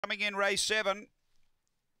Coming in race 7,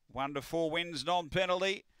 1 to 4 wins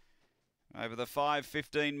non-penalty over the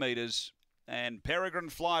 5:15 metres. And Peregrine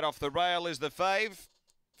Flight off the rail is the fave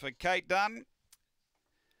for Kate Dunn.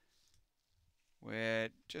 We're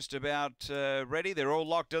just about ready. They're all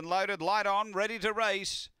locked and loaded. Light on, ready to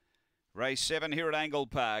race. Race 7 here at Angle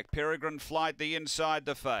Park. Peregrine Flight the inside,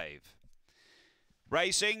 the fave.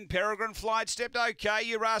 Racing, Peregrine Flight stepped okay.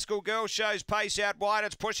 You Rascal Girl shows pace out wide.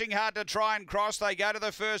 It's pushing hard to try and cross. They go to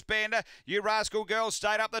the first bender. You Rascal Girl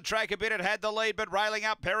stayed up the track a bit. It had the lead, but railing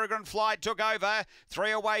up, Peregrine Flight took over.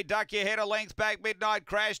 3 away, Duck Your Head a length back. Midnight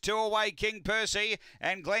Crash. 2 away, King Percy.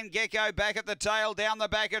 And Glen Gecko back at the tail. Down the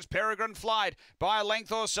back, it's Peregrine Flight by a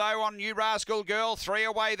length or so on You Rascal Girl. 3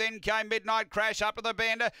 away, then came Midnight Crash up to the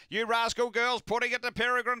bender. You Rascal Girl's putting it to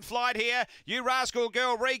Peregrine Flight here. You Rascal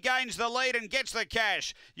Girl regains the lead and gets the cash.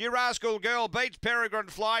 You Rascal Girl beats Peregrine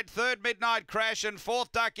Flight. 3rd, Midnight Crash. And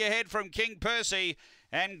 4th, Duck Your Head from King Percy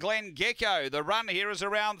and Glen Gecko. The run here is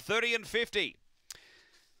around 30 and 50.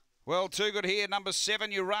 Well, too good here. Number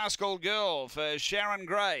 7, You Rascal Girl for Sharon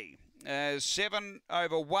Gray. 7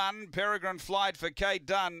 over 1, Peregrine Flight for Kate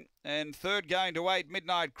Dunn. And 3rd going to 8,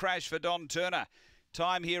 Midnight Crash for Don Turner.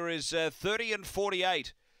 Time here is 30 and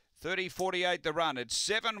 48. 30:48 the run. It's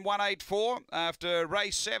 7:184 after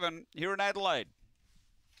race 7 here in Adelaide.